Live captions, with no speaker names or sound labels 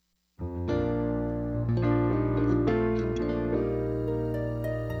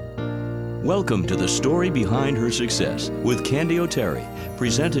Welcome to the story behind her success with Candy O'Terry,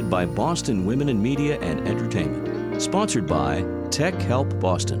 presented by Boston Women in Media and Entertainment, sponsored by Tech Help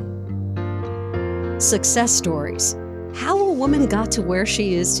Boston. Success stories. How a woman got to where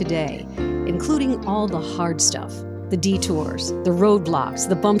she is today, including all the hard stuff, the detours, the roadblocks,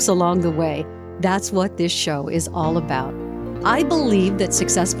 the bumps along the way. That's what this show is all about. I believe that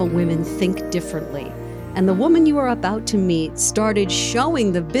successful women think differently. And the woman you are about to meet started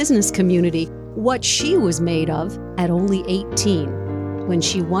showing the business community what she was made of at only 18, when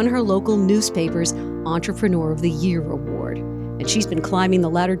she won her local newspaper's Entrepreneur of the Year award. And she's been climbing the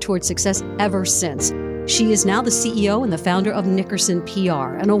ladder towards success ever since. She is now the CEO and the founder of Nickerson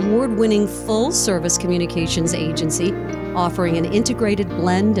PR, an award-winning full-service communications agency offering an integrated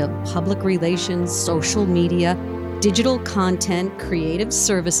blend of public relations, social media, digital content, creative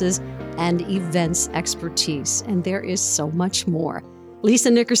services, and events expertise. And there is so much more. Lisa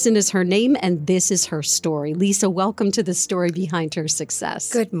Nickerson is her name, and this is her story. Lisa, welcome to the story behind her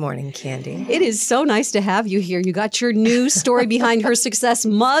success. Good morning, Candy. It is so nice to have you here. You got your new story behind her success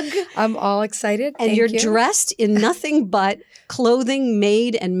mug. I'm all excited. And you're dressed in nothing but clothing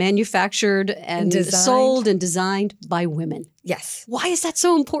made and manufactured and sold and designed by women. Yes. Why is that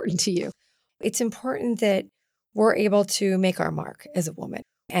so important to you? It's important that we're able to make our mark as a woman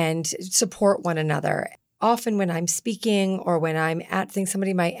and support one another. Often when I'm speaking or when I'm at things,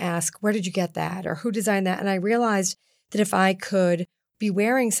 somebody might ask, where did you get that? Or who designed that? And I realized that if I could be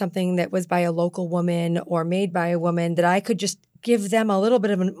wearing something that was by a local woman or made by a woman, that I could just give them a little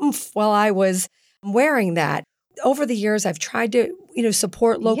bit of an oomph while I was wearing that. Over the years, I've tried to,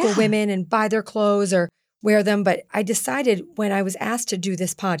 support local women and buy their clothes or wear them. But I decided when I was asked to do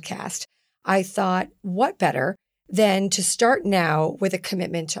this podcast, I thought, what better than to start now with a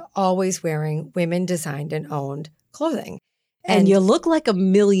commitment to always wearing women-designed and owned clothing. And you look like $1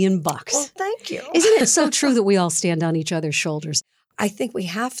 million. Well, thank you. Isn't it so true that we all stand on each other's shoulders? I think we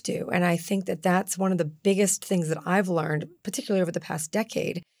have to. And I think that that's one of the biggest things that I've learned, particularly over the past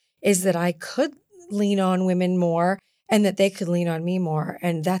decade, is that I could lean on women more and that they could lean on me more.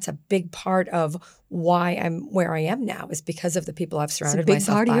 And that's a big part of why I'm where I am now, is because of the people I've surrounded myself by. It's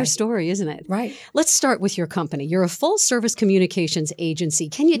a big part of your story, isn't it? Right. Let's start with your company. You're a full-service communications agency.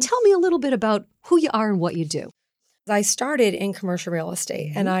 Can you tell me a little bit about who you are and what you do? I started in commercial real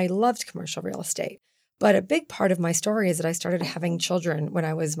estate, and I loved commercial real estate. But a big part of my story is that I started having children when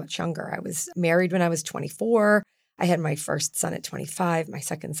I was much younger. I was married when I was 24. I had my first son at 25, my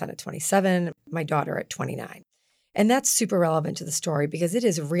second son at 27, my daughter at 29. And that's super relevant to the story because it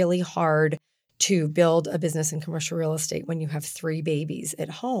is really hard to build a business in commercial real estate when you have 3 babies at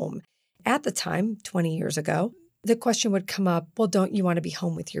home. At the time, 20 years ago, the question would come up, well, don't you want to be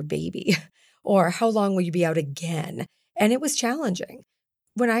home with your baby? Or how long will you be out again? And it was challenging.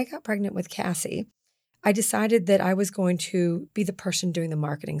 When I got pregnant with Cassie, I decided that I was going to be the person doing the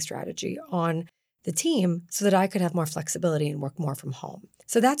marketing strategy on the team so that I could have more flexibility and work more from home.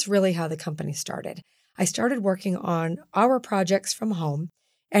 So that's really how the company started. I started working on our projects from home,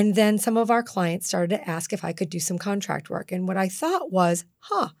 and then some of our clients started to ask if I could do some contract work. And what I thought was,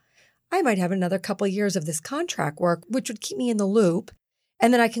 I might have another couple of years of this contract work, which would keep me in the loop,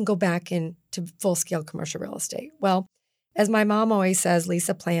 and then I can go back into full-scale commercial real estate. Well, as my mom always says,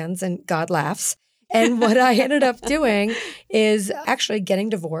 Lisa plans and God laughs. And what I ended up doing is actually getting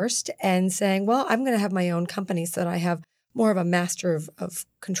divorced and saying, well, I'm going to have my own company so that I have more of a master of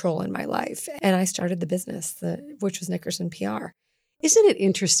control in my life. And I started the business, which was Nickerson PR. Isn't it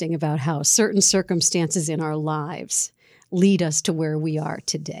interesting about how certain circumstances in our lives lead us to where we are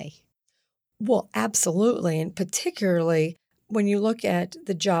today? Well, absolutely. And particularly when you look at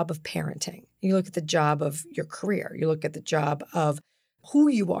the job of parenting, you look at the job of your career, you look at the job of who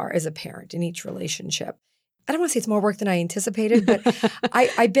you are as a parent in each relationship. I don't want to say it's more work than I anticipated, but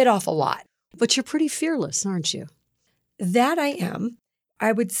I bit off a lot. But you're pretty fearless, aren't you? That I am.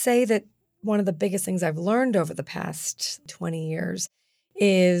 I would say that one of the biggest things I've learned over the past 20 years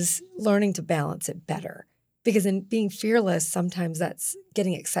is learning to balance it better. Because in being fearless, sometimes that's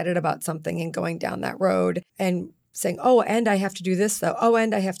getting excited about something and going down that road and saying, oh, and I have to do this though. Oh,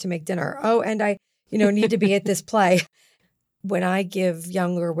 and I have to make dinner. Oh, and I, need to be at this play. When I give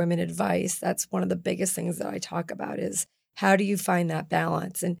younger women advice, that's one of the biggest things that I talk about is how do you find that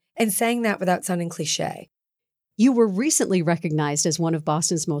balance? And saying that without sounding cliche. You were recently recognized as one of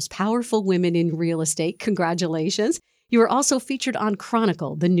Boston's most powerful women in real estate. Congratulations. You were also featured on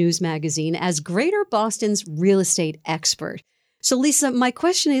Chronicle, the news magazine, as Greater Boston's real estate expert. So, Lisa, my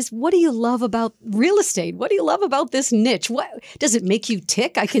question is, what do you love about real estate? What do you love about this niche? What does it make you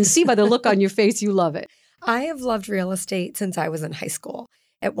tick? I can see by the look on your face you love it. I have loved real estate since I was in high school.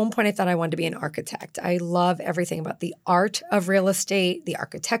 At one point, I thought I wanted to be an architect. I love everything about the art of real estate, the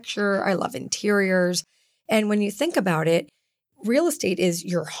architecture. I love interiors. And when you think about it, real estate is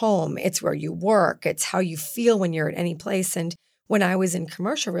your home. It's where you work. It's how you feel when you're at any place. And when I was in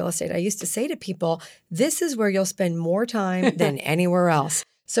commercial real estate, I used to say to people, this is where you'll spend more time than anywhere else.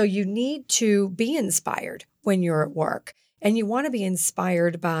 So you need to be inspired when you're at work. And you want to be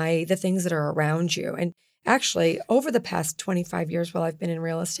inspired by the things that are around you. And actually, over the past 25 years while I've been in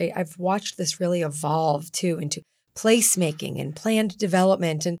real estate, I've watched this really evolve too into placemaking and planned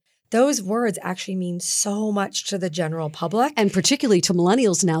development. And those words actually mean so much to the general public. And particularly to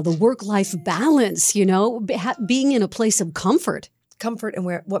millennials now, the work-life balance, being in a place of comfort. Comfort and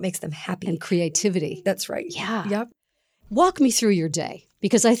what makes them happy. And creativity. That's right. Yeah. Yep. Walk me through your day,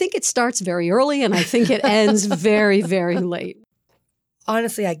 because I think it starts very early and I think it ends very, very late.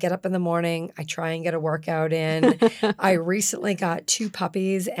 Honestly, I get up in the morning. I try and get a workout in. I recently got 2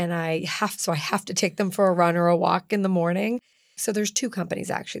 puppies and I have to take them for a run or a walk in the morning. So there's 2 companies,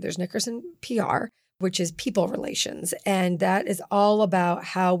 actually. There's Nickerson PR, which is people relations. And that is all about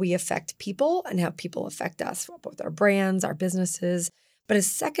how we affect people and how people affect us, both our brands, our businesses. But a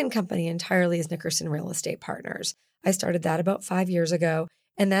second company entirely is Nickerson Real Estate Partners. I started that about 5 years ago.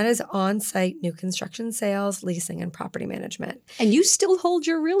 And that is on-site new construction sales, leasing, and property management. And you still hold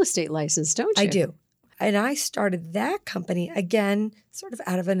your real estate license, don't you? I do. And I started that company, again, sort of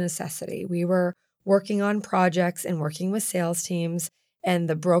out of a necessity. We were working on projects and working with sales teams, and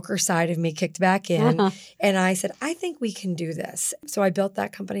the broker side of me kicked back in. And I said, I think we can do this. So I built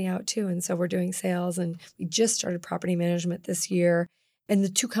that company out too. And so we're doing sales, and we just started property management this year. And the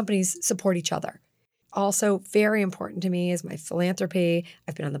 2 companies support each other. Also, very important to me is my philanthropy.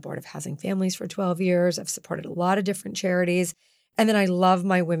 I've been on the board of Housing Families for 12 years. I've supported a lot of different charities. And then I love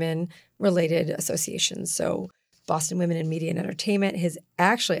my women-related associations. So Boston Women in Media and Entertainment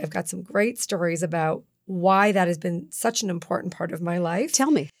I've got some great stories about why that has been such an important part of my life.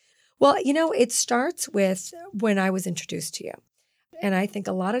 Tell me. Well, it starts with when I was introduced to you. And I think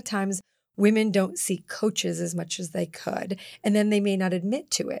a lot of times women don't see coaches as much as they could. And then they may not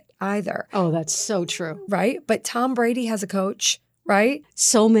admit to it either. Oh, that's so true. Right? But Tom Brady has a coach, right?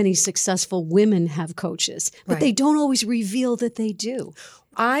 So many successful women have coaches, but they don't always reveal that they do.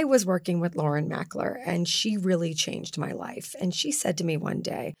 I was working with Lauren Mackler, and she really changed my life. And she said to me one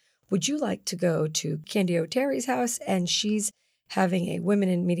day, would you like to go to Candy O'Terry's house? And she's having a Women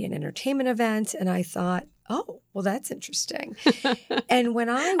in Media and Entertainment event. And I thought, oh, well, that's interesting. And when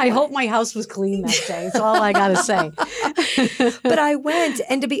I hope my house was clean that day. That's all I got to say. But I went,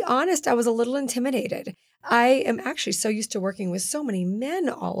 and to be honest, I was a little intimidated. I am actually so used to working with so many men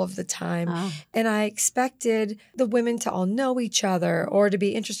all of the time. And I expected the women to all know each other or to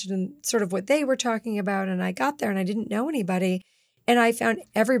be interested in sort of what they were talking about. And I got there and I didn't know anybody. And I found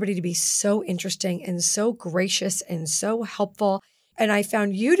everybody to be so interesting and so gracious and so helpful. And I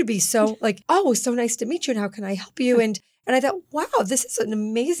found you to be so so nice to meet you. And how can I help you? And I thought, wow, this is an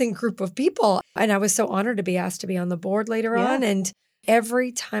amazing group of people. And I was so honored to be asked to be on the board later on. And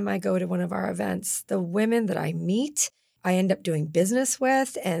every time I go to one of our events, the women that I meet, I end up doing business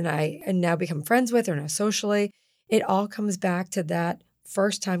with and now become friends with or know socially. It all comes back to that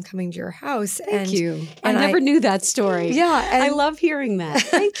first time coming to your house. Thank you. I never knew that story. Yeah. I love hearing that.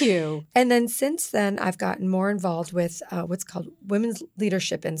 Thank you. And then since then, I've gotten more involved with what's called Women's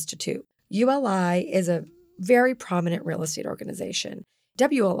Leadership Institute. ULI is a very prominent real estate organization.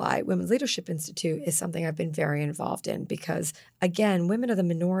 WLI, Women's Leadership Institute, is something I've been very involved in because, again, women are the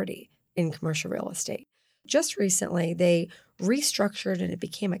minority in commercial real estate. Just recently, they restructured and it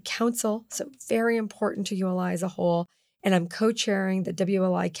became a council, so very important to ULI as a whole. And I'm co-chairing the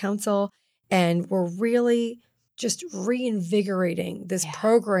WLI Council, and we're really just reinvigorating this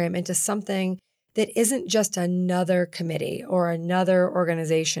program into something that isn't just another committee or another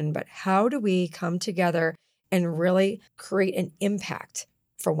organization, but how do we come together and really create an impact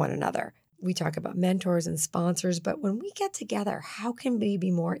for one another? We talk about mentors and sponsors, but when we get together, how can we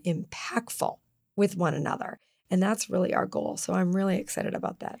be more impactful with one another? And that's really our goal. So I'm really excited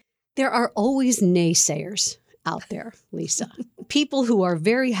about that. There are always naysayers out there, Lisa. People who are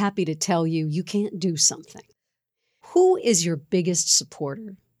very happy to tell you you can't do something. Who is your biggest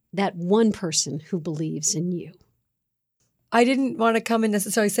supporter? That one person who believes in you. I didn't want to come and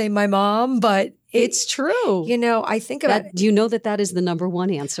necessarily say my mom, but it's true. I think about it. Do you know that is the number one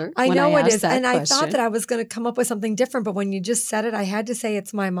answer? I know it is. And question. I thought that I was going to come up with something different, but when you just said it, I had to say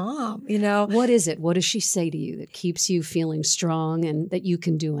it's my mom, What is it? What does she say to you that keeps you feeling strong and that you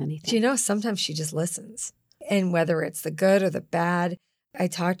can do anything? Do sometimes she just listens. And whether it's the good or the bad, I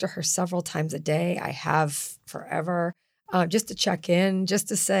talk to her several times a day. I have forever. just to check in, just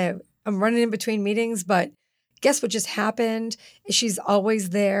to say, I'm running in between meetings, but guess what just happened? She's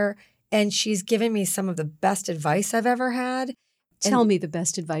always there, and she's given me some of the best advice I've ever had. Tell me the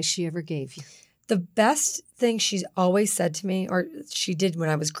best advice she ever gave you. The best thing she's always said to me, or she did when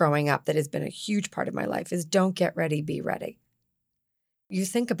I was growing up, that has been a huge part of my life, is don't get ready, be ready. You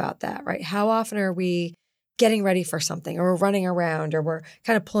think about that, right? How often are we getting ready for something, or we're running around, or we're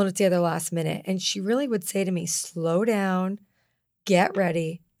kind of pulling it together last minute? And she really would say to me, slow down, get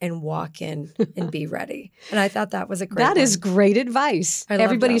ready, and walk in and be ready. And I thought that was a great That one. is great advice. I love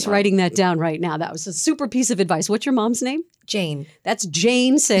Everybody's that one. writing that down right now. That was a super piece of advice. What's your mom's name? Jane. That's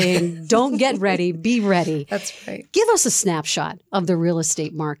Jane saying, don't get ready, be ready. That's right. Give us a snapshot of the real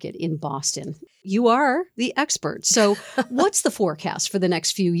estate market in Boston. You are the expert. So what's the forecast for the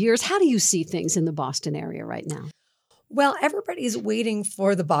next few years? How do you see things in the Boston area right now? Well, everybody's waiting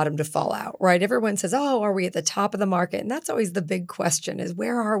for the bottom to fall out, right? Everyone says, oh, are we at the top of the market? And that's always the big question is,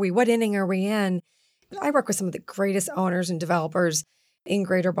 where are we? What inning are we in? I work with some of the greatest owners and developers in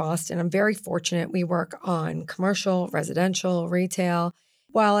Greater Boston. I'm very fortunate. We work on commercial, residential, retail.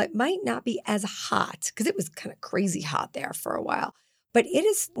 While it might not be as hot, because it was kind of crazy hot there for a while, but it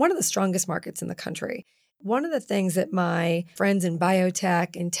is one of the strongest markets in the country. One of the things that my friends in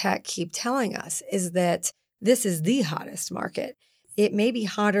biotech and tech keep telling us is that this is the hottest market. It may be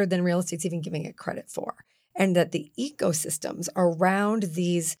hotter than real estate's even giving it credit for, and that the ecosystems around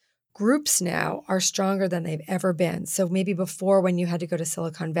these groups now are stronger than they've ever been. So maybe before, when you had to go to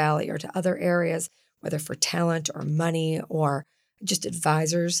Silicon Valley or to other areas, whether for talent or money or just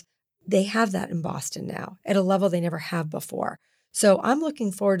advisors, they have that in Boston now at a level they never have before. So I'm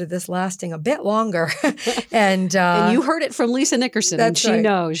looking forward to this lasting a bit longer. And you heard it from Lisa Nickerson. And she right.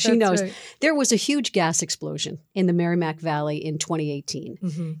 knows. She That's knows. right. There was a huge gas explosion in the Merrimack Valley in 2018.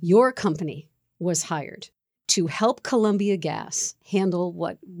 Mm-hmm. Your company was hired to help Columbia Gas handle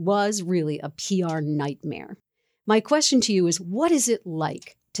what was really a PR nightmare. My question to you is, what is it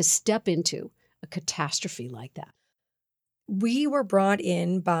like to step into a catastrophe like that? We were brought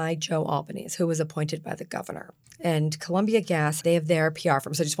in by Joe Albanese, who was appointed by the governor. And Columbia Gas, they have their PR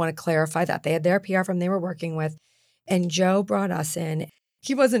firm. So I just want to clarify that. They had their PR firm they were working with. And Joe brought us in.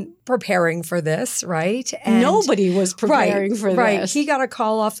 He wasn't preparing for this, right? And nobody was preparing for right. this. He got a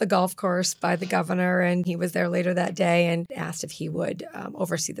call off the golf course by the governor, and he was there later that day and asked if he would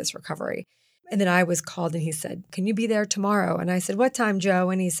oversee this recovery. And then I was called and he said, can you be there tomorrow? And I said, what time, Joe?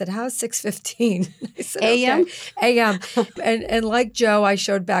 And he said, how's 6:15? I said, a.m.? Okay. A.m. And like Joe, I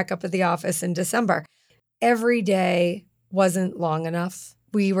showed back up at the office in December. Every day wasn't long enough.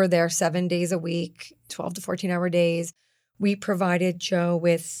 We were there 7 days a week, 12 to 14-hour days. We provided Joe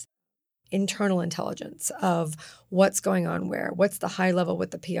with internal intelligence of what's going on where, what's the high level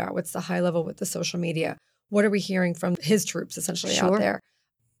with the PR, what's the high level with the social media, what are we hearing from his troops essentially out there.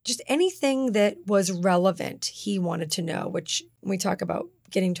 Just anything that was relevant, he wanted to know, which when we talk about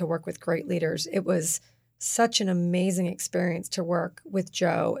getting to work with great leaders, it was such an amazing experience to work with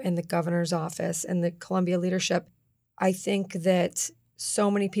Joe and the governor's office and the Columbia leadership. I think that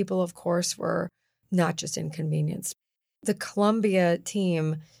so many people, of course, were not just inconvenienced. The Columbia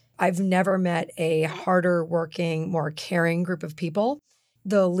team, I've never met a harder working, more caring group of people.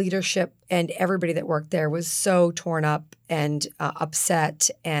 The leadership and everybody that worked there was so torn up and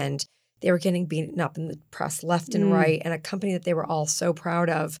upset, and they were getting beaten up in the press left and right. And a company that they were all so proud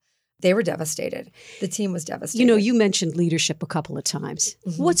of, they were devastated. The team was devastated. You know, you mentioned leadership a couple of times.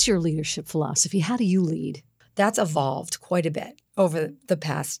 Mm-hmm. What's your leadership philosophy? How do you lead? That's evolved quite a bit over the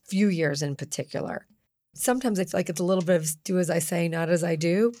past few years in particular. Sometimes I feel like it's a little bit of do as I say, not as I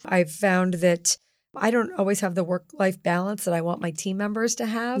do. I've found that I don't always have the work-life balance that I want my team members to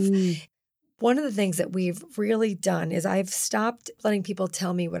have. One of the things that we've really done is I've stopped letting people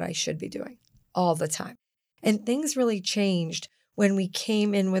tell me what I should be doing all the time. And things really changed when we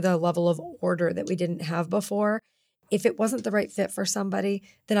came in with a level of order that we didn't have before. If it wasn't the right fit for somebody,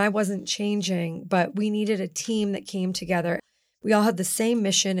 then I wasn't changing, but we needed a team that came together. We all had the same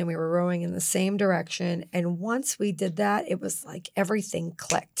mission and we were rowing in the same direction. And once we did that, it was like everything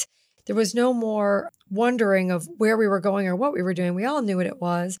clicked. There was no more wondering of where we were going or what we were doing. We all knew what it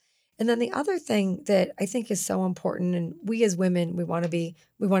was. And then the other thing that I think is so important, and we as women, we want to be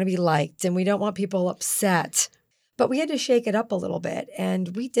liked and we don't want people upset, but we had to shake it up a little bit.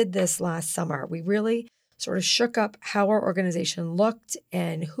 And we did this last summer. We really sort of shook up how our organization looked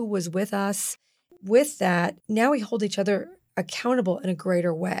and who was with us. With that, now we hold each other accountable in a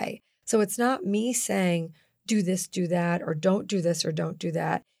greater way. So it's not me saying, do this, do that, or don't do this or don't do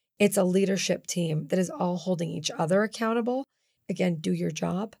that. It's a leadership team that is all holding each other accountable. Again, do your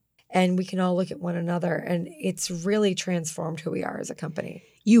job. and we can all look at one another. And it's really transformed who we are as a company.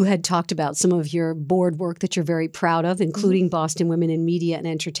 You had talked about some of your board work that you're very proud of, including Boston Women in Media and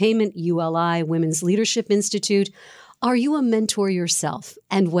Entertainment, ULI, Women's Leadership Institute. Are you a mentor yourself?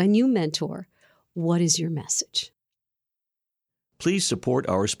 And when you mentor, what is your message? Please support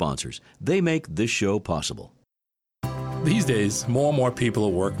our sponsors. They make this show possible. These days, more and more people are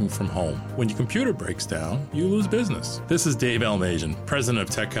working from home. When your computer breaks down, you lose business. This is Dave Elmasian, president of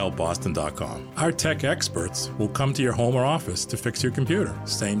TechHelpBoston.com. Our tech experts will come to your home or office to fix your computer.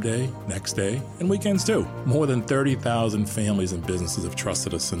 Same day, next day, and weekends too. More than 30,000 families and businesses have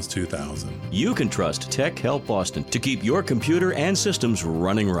trusted us since 2000. You can trust Tech Help Boston to keep your computer and systems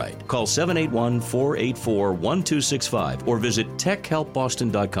running right. Call 781-484-1265 or visit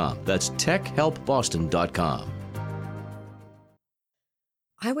TechHelpBoston.com. That's TechHelpBoston.com.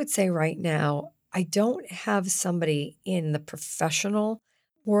 I would say right now, I don't have somebody in the professional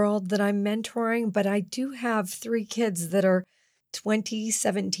world that I'm mentoring, but I do have 3 kids that are 20,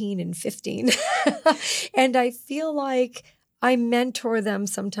 17, and 15. And I feel like I mentor them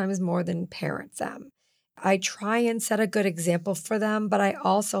sometimes more than parent them. I try and set a good example for them, but I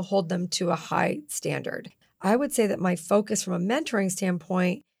also hold them to a high standard. I would say that my focus from a mentoring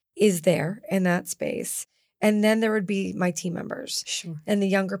standpoint is there in that space. And then there would be my team members and the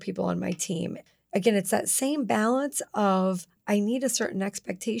younger people on my team. Again, it's that same balance of I need a certain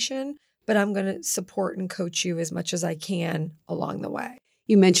expectation, but I'm going to support and coach you as much as I can along the way.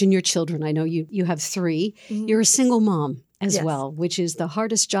 You mentioned your children. I know you have 3. Mm-hmm. You're a single mom as well, which is the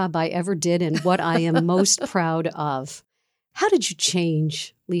hardest job I ever did and what I am most proud of. How did you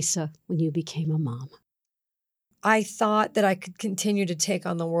change, Lisa, when you became a mom? I thought that I could continue to take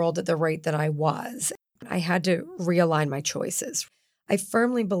on the world at the rate that I was. I had to realign my choices. I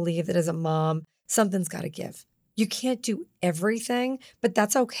firmly believe that as a mom, something's got to give. You can't do everything, but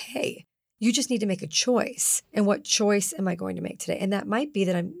that's okay. You just need to make a choice. And what choice am I going to make today? And that might be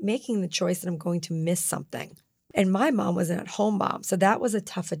that I'm making the choice that I'm going to miss something. And my mom was an at-home mom, so that was a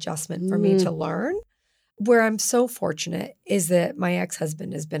tough adjustment for me to learn. Where I'm so fortunate is that my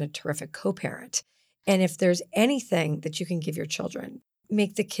ex-husband has been a terrific co-parent. And if there's anything that you can give your children,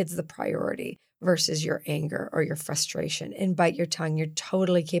 make the kids the priority versus your anger or your frustration and bite your tongue. You're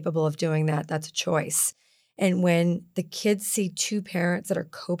totally capable of doing that. That's a choice. And when the kids see 2 parents that are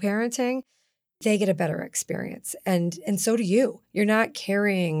co-parenting, they get a better experience. And so do you. You're not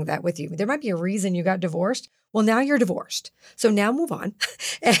carrying that with you. There might be a reason you got divorced. Well, now you're divorced. So now move on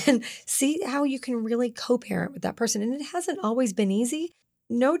and see how you can really co-parent with that person. And it hasn't always been easy.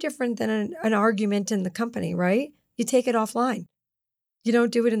 No different than an argument in the company, right? You take it offline. You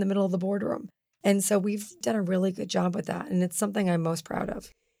don't do it in the middle of the boardroom. And so we've done a really good job with that. And it's something I'm most proud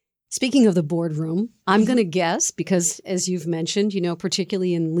of. Speaking of the boardroom, I'm going to guess, because as you've mentioned,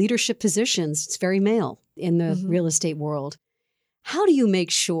 particularly in leadership positions, it's very male in the real estate world. How do you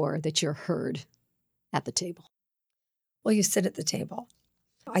make sure that you're heard at the table? Well, you sit at the table.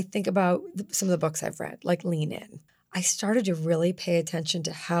 I think about some of the books I've read, like Lean In. I started to really pay attention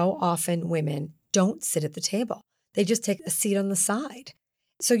to how often women don't sit at the table. They just take a seat on the side.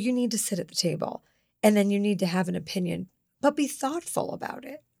 So you need to sit at the table, and then you need to have an opinion, but be thoughtful about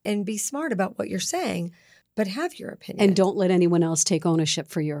it and be smart about what you're saying, but have your opinion. And don't let anyone else take ownership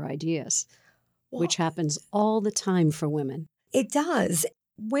for your ideas, which happens all the time for women. It does.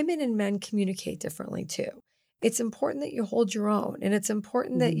 Women and men communicate differently too. It's important that you hold your own, and it's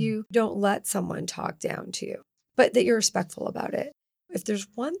important that you don't let someone talk down to you, but that you're respectful about it. If there's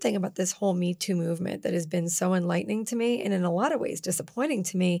one thing about this whole Me Too movement that has been so enlightening to me and in a lot of ways disappointing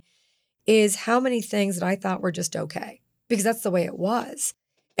to me is how many things that I thought were just okay, because that's the way it was.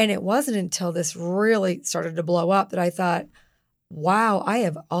 And it wasn't until this really started to blow up that I thought, wow, I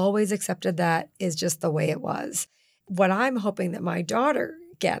have always accepted that is just the way it was. What I'm hoping that my daughter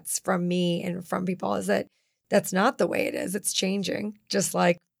gets from me and from people is that that's not the way it is. It's changing, just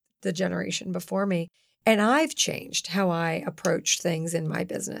like the generation before me. And I've changed how I approach things in my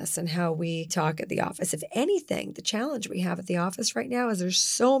business and how we talk at the office. If anything, the challenge we have at the office right now is there's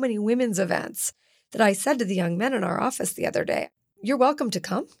so many women's events that I said to the young men in our office the other day, you're welcome to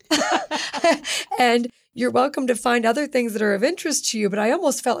come. And you're welcome to find other things that are of interest to you. But I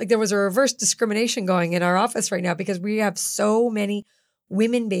almost felt like there was a reverse discrimination going in our office right now because we have so many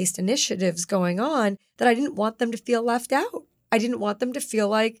women-based initiatives going on that I didn't want them to feel left out. I didn't want them to feel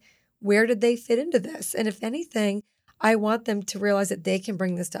like, where did they fit into this? And if anything, I want them to realize that they can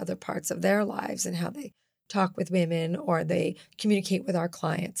bring this to other parts of their lives and how they talk with women or they communicate with our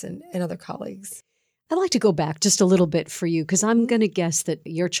clients and other colleagues. I'd like to go back just a little bit for you because I'm going to guess that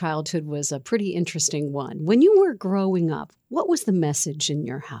your childhood was a pretty interesting one. When you were growing up, what was the message in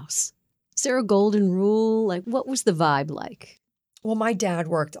your house? Is there a golden rule? Like, what was the vibe like? Well, my dad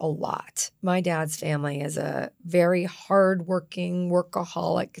worked a lot. My dad's family is a very hardworking,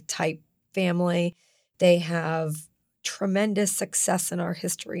 workaholic type family. They have tremendous success in our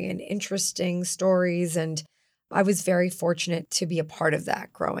history and interesting stories. And I was very fortunate to be a part of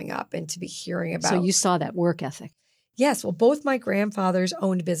that growing up and to be hearing about. So you saw that work ethic. Yes. Well, both my grandfathers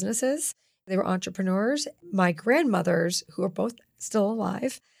owned businesses. They were entrepreneurs. My grandmothers, who are both still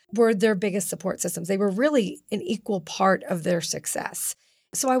alive, were their biggest support systems. They were really an equal part of their success.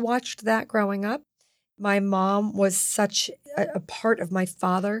 So I watched that growing up. My mom was such a part of my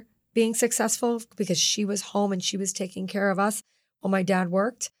father being successful because she was home and she was taking care of us while my dad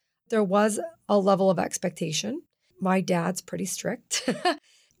worked. There was a level of expectation. My dad's pretty strict.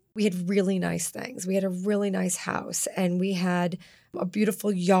 We had really nice things. We had a really nice house and we had a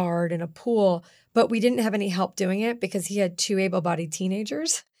beautiful yard and a pool, but we didn't have any help doing it because he had 2 able-bodied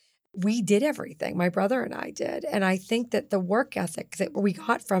teenagers. We did everything. My brother and I did. And I think that the work ethic that we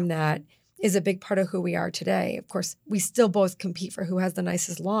got from that is a big part of who we are today. Of course, we still both compete for who has the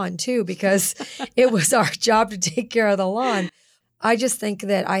nicest lawn too, because it was our job to take care of the lawn. I just think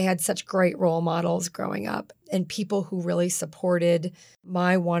that I had such great role models growing up and people who really supported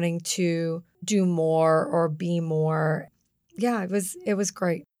my wanting to do more or be more. Yeah, it was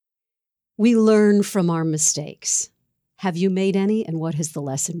great. We learn from our mistakes. Have you made any, and what has the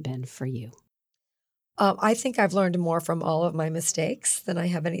lesson been for you? I think I've learned more from all of my mistakes than I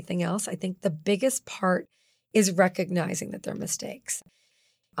have anything else. I think the biggest part is recognizing that they're mistakes.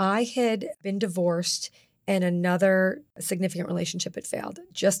 I had been divorced and another significant relationship had failed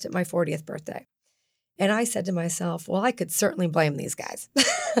just at my 40th birthday. And I said to myself, well, I could certainly blame these guys.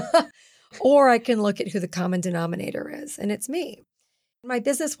 Or I can look at who the common denominator is, and it's me. My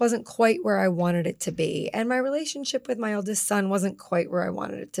business wasn't quite where I wanted it to be, and my relationship with my oldest son wasn't quite where I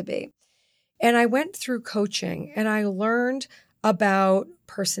wanted it to be. And I went through coaching, and I learned about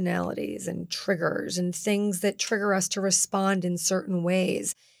personalities and triggers and things that trigger us to respond in certain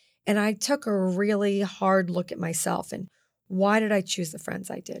ways. And I took a really hard look at myself and why did I choose the friends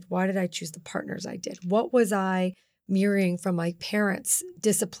I did? Why did I choose the partners I did? What was I mirroring from my parents'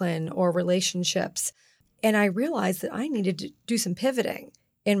 discipline or relationships? And I realized that I needed to do some pivoting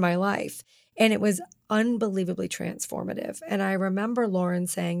in my life. And it was unbelievably transformative. And I remember Lauren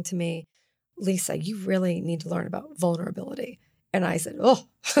saying to me, Lisa, you really need to learn about vulnerability. And I said, oh,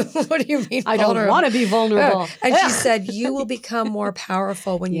 what do you mean I don't want to be vulnerable. And she said, you will become more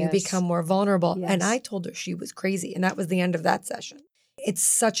powerful when you become more vulnerable. Yes. And I told her she was crazy. And that was the end of that session. It's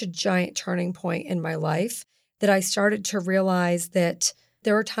such a giant turning point in my life that I started to realize that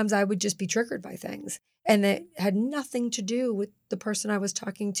there were times I would just be triggered by things. And that had nothing to do with the person I was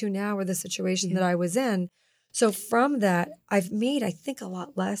talking to now or the situation that I was in. So from that, I've made, I think, a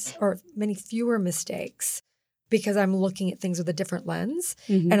lot less or many fewer mistakes because I'm looking at things with a different lens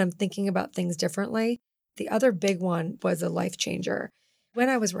and I'm thinking about things differently. The other big one was a life changer. When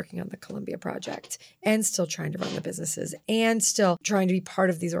I was working on the Columbia Project and still trying to run the businesses and still trying to be part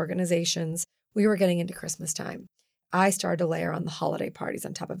of these organizations, we were getting into Christmas time. I started to layer on the holiday parties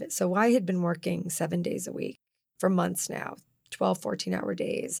on top of it. So I had been working 7 days a week for months now, 12, 14-hour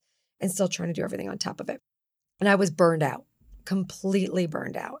days, and still trying to do everything on top of it. And I was burned out, completely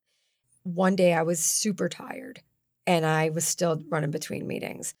burned out. One day I was super tired and I was still running between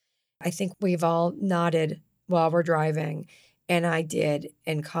meetings. I think we've all nodded while we're driving, and I did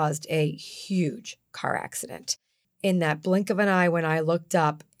and caused a huge car accident. In that blink of an eye, when I looked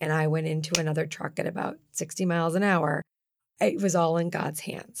up and I went into another truck at about 60 miles an hour, it was all in God's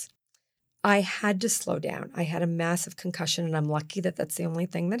hands. I had to slow down. I had a massive concussion, and I'm lucky that that's the only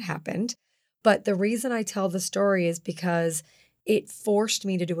thing that happened. But the reason I tell the story is because it forced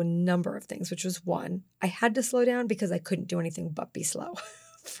me to do a number of things, which was one, I had to slow down because I couldn't do anything but be slow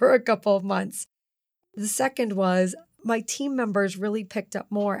for a couple of months. The second was my team members really picked up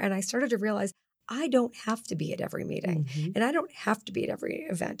more, and I started to realize I don't have to be at every meeting and I don't have to be at every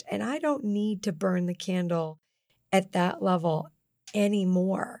event, and I don't need to burn the candle at that level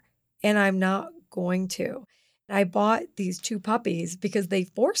anymore. And I'm not going to. I bought these 2 puppies because they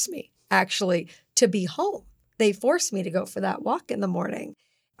forced me actually to be home. They forced me to go for that walk in the morning.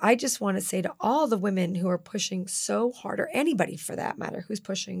 I just want to say to all the women who are pushing so hard, or anybody for that matter, who's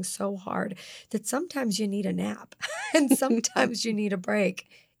pushing so hard, that sometimes you need a nap and sometimes you need a break.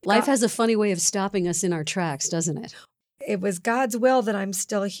 Life has a funny way of stopping us in our tracks, doesn't it? It was God's will that I'm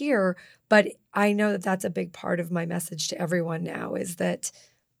still here, but I know that that's a big part of my message to everyone now is that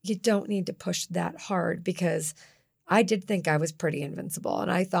you don't need to push that hard, because I did think I was pretty invincible,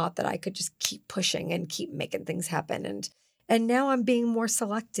 and I thought that I could just keep pushing and keep making things happen. And now I'm being more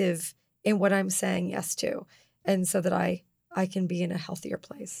selective in what I'm saying yes to, and so that I can be in a healthier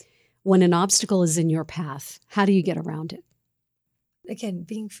place. When an obstacle is in your path, how do you get around it? Again,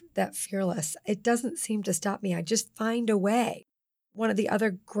 being that fearless, it doesn't seem to stop me. I just find a way. One of the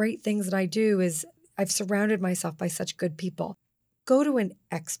other great things that I do is I've surrounded myself by such good people. Go to an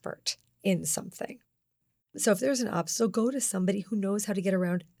expert in something. So if there's an obstacle, go to somebody who knows how to get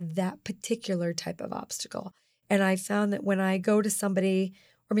around that particular type of obstacle. And I found that when I go to somebody,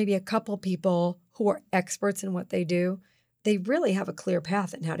 or maybe a couple people who are experts in what they do, they really have a clear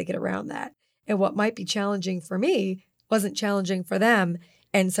path in how to get around that. And what might be challenging for me wasn't challenging for them,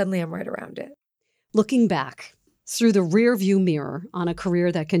 and suddenly I'm right around it. Looking back through the rear view mirror on a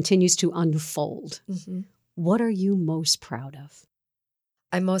career that continues to unfold, what are you most proud of?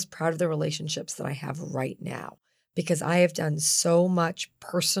 I'm most proud of the relationships that I have right now, because I have done so much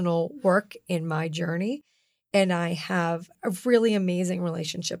personal work in my journey, and I have a really amazing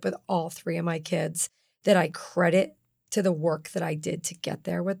relationship with all three of my kids that I credit to the work that I did to get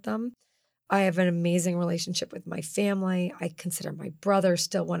there with them. I have an amazing relationship with my family. I consider my brother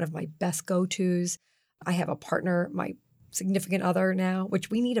still one of my best go-tos. I have a partner, my significant other now, which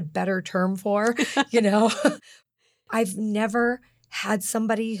we need a better term for, I've never had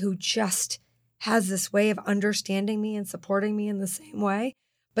somebody who just has this way of understanding me and supporting me in the same way.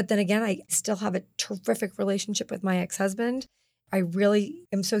 But then again, I still have a terrific relationship with my ex-husband. I really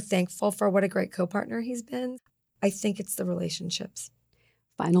am so thankful for what a great co-partner he's been. I think it's the relationships.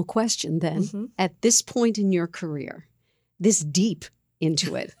 Final question then. At this point in your career, this deep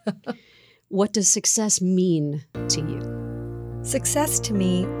into it, what does success mean to you? Success to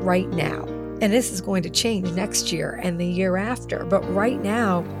me right now, and this is going to change next year and the year after, but right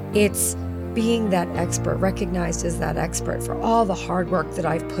now it's being that expert, recognized as that expert for all the hard work that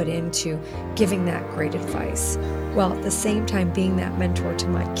I've put into giving that great advice, while at the same time being that mentor to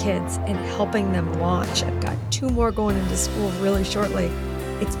my kids and helping them launch. I've got 2 more going into school really shortly.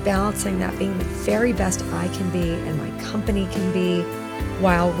 It's balancing that, being the very best I can be and my company can be,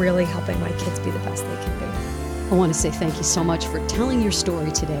 while really helping my kids be the best they can be. I want to say thank you so much for telling your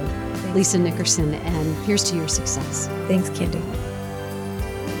story today, Lisa Nickerson, and here's to your success. Thanks, Candy.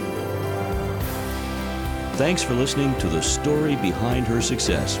 Thanks for listening to The Story Behind Her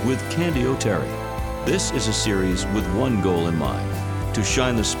Success with Candy O'Terry. This is a series with one goal in mind: to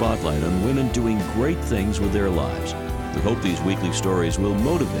shine the spotlight on women doing great things with their lives. We hope these weekly stories will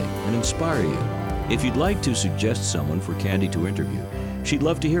motivate and inspire you. If you'd like to suggest someone for Candy to interview, she'd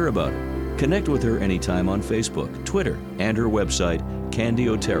love to hear about it. Connect with her anytime on Facebook, Twitter, and her website,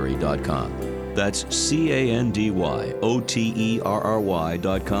 CandyOterry.com. That's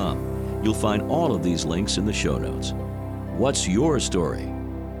CandyOterry.com. You'll find all of these links in the show notes. What's your story?